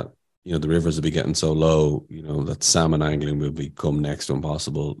is that, the rivers will be getting so low, that salmon angling will become next to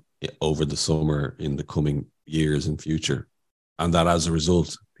impossible over the summer in the coming years and future. And that as a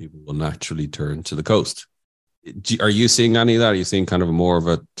result, people will naturally turn to the coast. Are you seeing any of that? Are you seeing kind of more of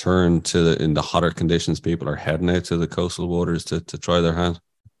a turn in the hotter conditions? People are heading out to the coastal waters to try their hand?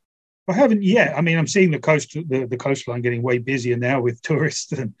 I haven't yet. I mean, I'm seeing the coastline getting way busier now with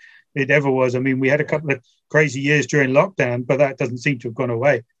tourists than it ever was. I mean, we had a couple of crazy years during lockdown, but that doesn't seem to have gone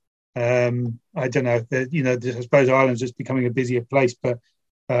away. I don't know. I suppose Ireland's just becoming a busier place. But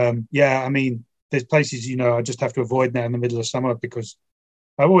I mean, there's places, I just have to avoid now in the middle of summer because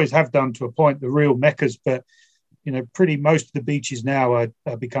I always have done to a point, the real meccas. But, pretty most of the beaches now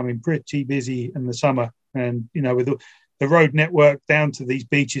are becoming pretty busy in the summer. And, with the road network down to these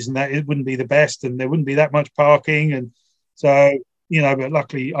beaches and that, it wouldn't be the best and there wouldn't be that much parking. And so, but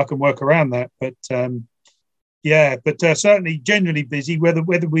luckily I can work around that. But Yeah, but certainly generally busy. Whether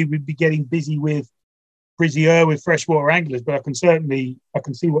we would be getting busier with freshwater anglers, but I can see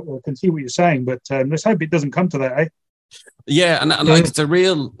what you're saying. But let's hope it doesn't come to that, eh? Yeah, and like it's a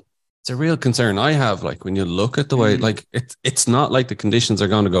real concern I have. Like when you look at the way, like it's not like the conditions are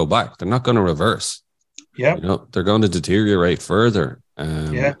going to go back. They're not going to reverse. Yeah, they're going to deteriorate further.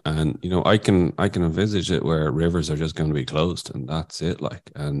 Yeah, and I can envisage it where rivers are just going to be closed, and that's it. Like,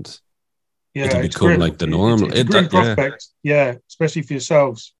 and yeah, it'll become like the norm. It's a grim prospect, yeah, especially for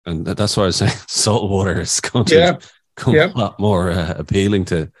yourselves. And that's why I was saying saltwater is going to become a lot more appealing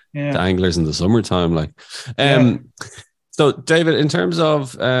to anglers in the summertime. Like, so David, in terms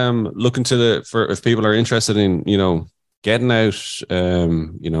of looking to for if people are interested in getting out,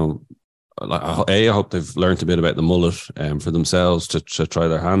 I hope they've learned a bit about the mullet for themselves to try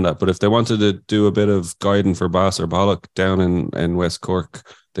their hand at. But if they wanted to do a bit of guiding for bass or pollock down in West Cork,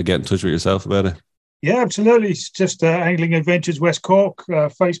 they get in touch with yourself about it. Yeah, absolutely. It's just Angling Adventures West Cork,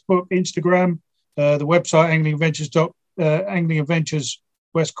 Facebook, Instagram, the website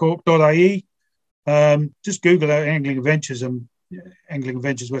anglingadventureswestcork.ie. Just Google out Angling Adventures and Angling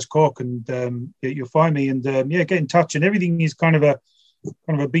Adventures West Cork, and you'll find me. And get in touch. And everything is kind of a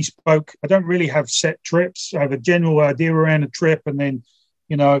bespoke. I don't really have set trips. I have a general idea around a trip, and then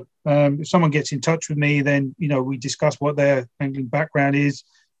if someone gets in touch with me, then we discuss what their angling background is,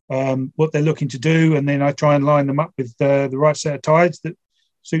 what they're looking to do, and then I try and line them up with the right set of tides that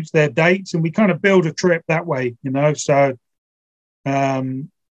suits their dates, and we kind of build a trip that way, So, it's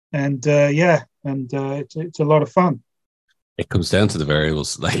a lot of fun. It comes down to the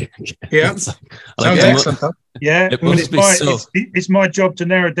variables, like sounds excellent. Yeah, it's my job to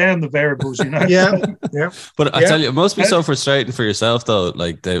narrow down the variables, yeah. But I tell you, it must be so frustrating for yourself though,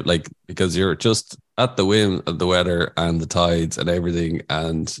 because you're just at the whim of the weather and the tides and everything,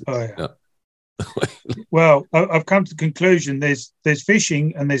 and Well, I've come to the conclusion there's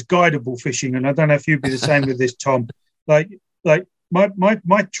fishing and there's guidable fishing, and I don't know if you'd be the same with this, Tom. Like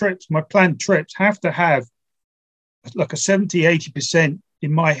my trips, my planned trips have to have like a 70-80%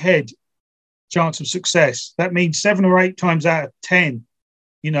 in my head chance of success. That means 7 or 8 times out of 10,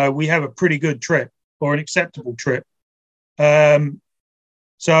 we have a pretty good trip or an acceptable trip. I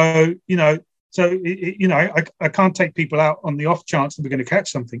can't take people out on the off chance that we're going to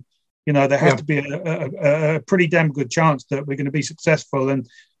catch something. There has to be a pretty damn good chance that we're going to be successful, and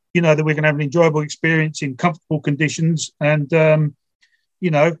that we're going to have an enjoyable experience in comfortable conditions. And when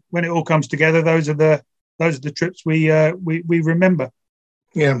it all comes together, those are the trips we remember.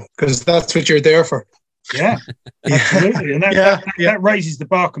 Yeah, because that's what you're there for. Yeah, absolutely. And that raises the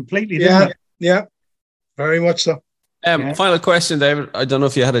bar completely, doesn't it? Yeah, very much so. Final question, David. I don't know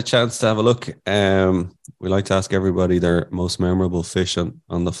if you had a chance to have a look. We like to ask everybody their most memorable fish on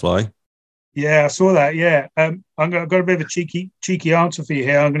the fly. Yeah, I saw that. Yeah, I've got a bit of a cheeky answer for you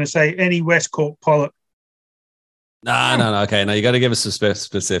here. I'm going to say any West Cork pollock. No. Okay, now you got to give us some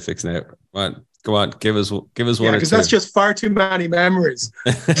specifics now. Right. Go on, give us one or two. Because that's just far too many memories.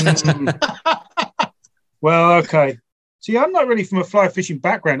 Well, okay. See, I'm not really from a fly fishing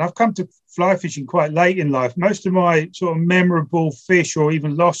background. I've come to fly fishing quite late in life. Most of my sort of memorable fish or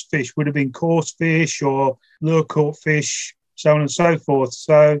even lost fish would have been coarse fish or lure caught fish, so on and so forth.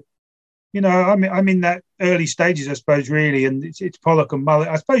 So, I'm in that early stages, I suppose, really, and it's pollock and mullet.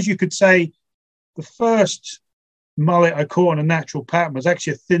 I suppose you could say the first mullet I caught on a natural pattern was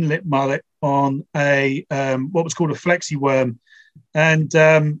actually a thin lip mullet on a what was called a flexi worm, and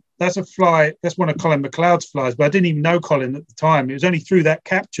that's a fly. That's one of Colin McLeod's flies, but I didn't even know Colin at the time. It was only through that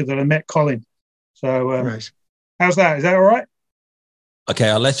capture that I met Colin. So, right. How's that? Is that all right?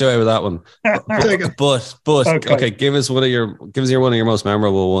 Okay, I'll let you away with that one. but okay, give us one of your most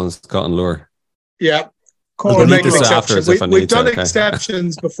memorable ones caught on lure. Yeah. We'll make this afterwards if I need We've done to, okay.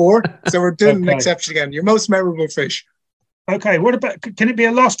 exceptions before, so we're doing an exception again. Your most memorable fish. Okay, what about, can it be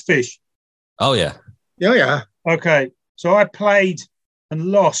a lost fish? Oh, yeah. Yeah. Okay, so I played and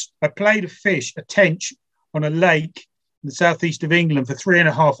lost. I played a fish, a tench, on a lake in the southeast of England for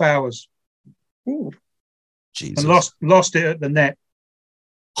 3.5 hours. Ooh. Jesus. And lost it at the net.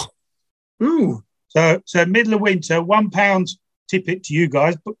 Ooh. So middle of winter, £1 tippet to you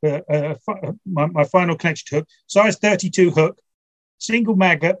guys, my final connection hook, size 32 hook, single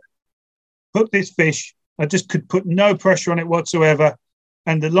maggot, hooked this fish. I just could put no pressure on it whatsoever.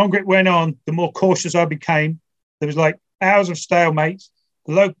 And the longer it went on, the more cautious I became. There was like hours of stalemates.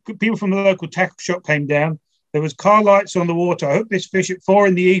 People from the local tackle shop came down. There was car lights on the water. I hooked this fish at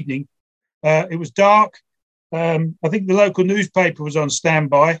 4 p.m. It was dark. I think the local newspaper was on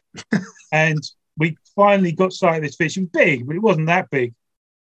standby. And we finally got sight of this fish. It was big, but it wasn't that big.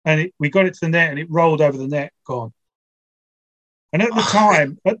 and we got it to the net, and it rolled over the net, gone. And at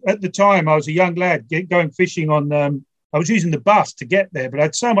the time, I was a young lad going fishing on. I was using the bus to get there, but I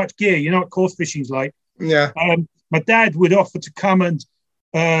had so much gear. You know what course fishing's like. Yeah. My dad would offer to come and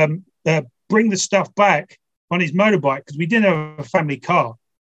bring the stuff back on his motorbike because we didn't have a family car.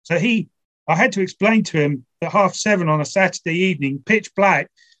 So I had to explain to him at 7:30 on a Saturday evening, pitch black,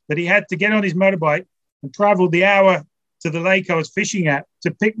 that he had to get on his motorbike and travel the hour to the lake I was fishing at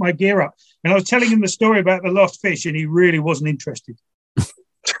to pick my gear up. And I was telling him the story about the lost fish, and he really wasn't interested.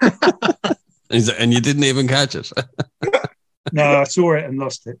 And you didn't even catch it. No, I saw it and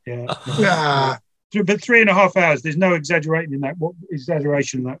lost it. Yeah. But 3.5 hours. There's no exaggerating in that. What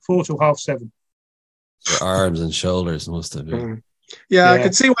exaggeration in that? 4 till 7:30. Your arms and shoulders must have been. Yeah, I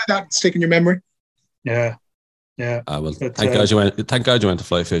could see why that stick in your memory. Yeah. Well, thank God you went to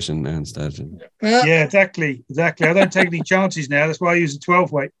fly fishing instead. Yeah, exactly. I don't take any chances now. That's why I use a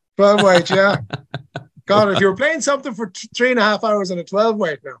 12 weight. 12 weight, yeah. God, if you were playing something for 3.5 hours on a 12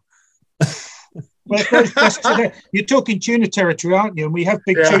 weight now. Well, you're talking tuna territory, aren't you? And we have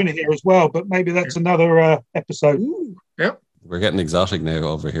big tuna here as well, but maybe that's another episode. Ooh, yeah. We're getting exotic now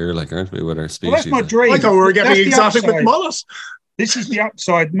over here, like, aren't we, with our species? Well, that's my dream. I thought we were getting exotic with mullet. This is the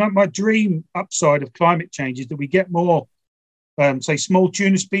upside. My dream upside of climate change is that we get more, say, small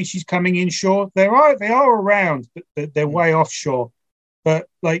tuna species coming inshore. They are around, but they're way offshore. But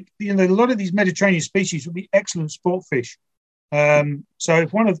a lot of these Mediterranean species would be excellent sport fish. So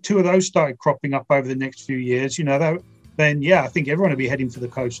if one or two of those started cropping up over the next few years, then I think everyone will be heading for the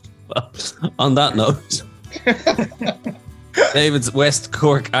coast. Well, on that note, David's West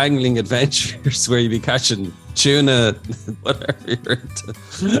Cork Angling Adventures, where you be catching tuna, whatever you're into.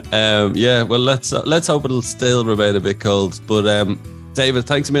 Well, let's hope it'll still remain a bit cold. But David,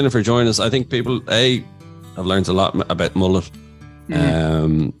 thanks a million for joining us. I think people have learned a lot about mullet,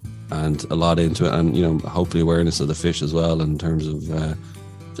 and a lot into it, and hopefully awareness of the fish as well, in terms of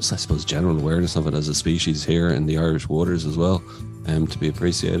just, I suppose, general awareness of it as a species here in the Irish waters as well. To be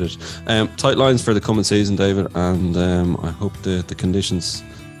appreciated. Tight lines for the coming season, David, and I hope the conditions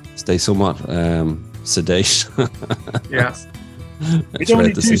stay somewhat sedate. Yeah. We don't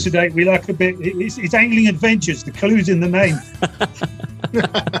need too sedate. We like a bit. It's angling adventures. The clue's in the name.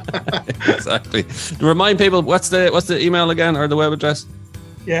 Exactly. Remind people, what's the email again, or the web address?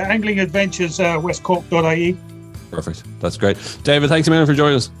 Yeah, angling adventures westcork.ie. Perfect. That's great. David, thanks a million for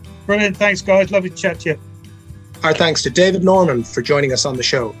joining us. Brilliant. Thanks, guys. Lovely to chat to you. Our thanks to David Norman for joining us on the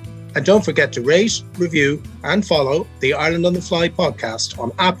show. And don't forget to rate, review, and follow the Ireland on the Fly podcast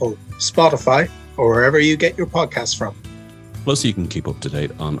on Apple, Spotify, or wherever you get your podcasts from. Plus, you can keep up to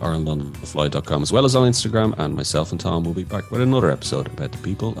date on IrelandOnTheFly.com, as well as on Instagram, and myself and Tom will be back with another episode about the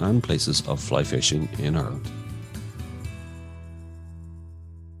people and places of fly fishing in Ireland.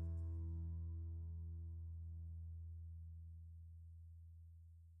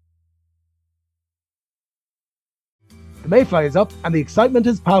 The mayfly is up and the excitement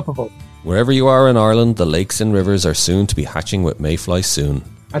is palpable. Wherever you are in Ireland, the lakes and rivers are soon to be hatching with mayfly soon.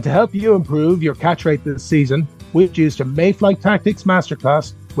 And to help you improve your catch rate this season, we've used a Mayfly Tactics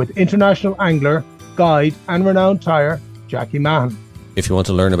Masterclass with international angler, guide and renowned tyer, Jackie Mahan. If you want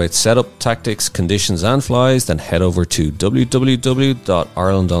to learn about setup, tactics, conditions and flies, then head over to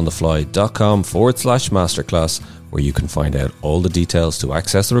www.irelandonthefly.com/masterclass, where you can find out all the details to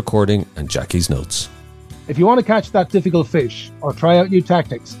access the recording and Jackie's notes. If you want to catch that difficult fish or try out new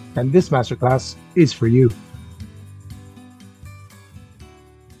tactics, then this masterclass is for you.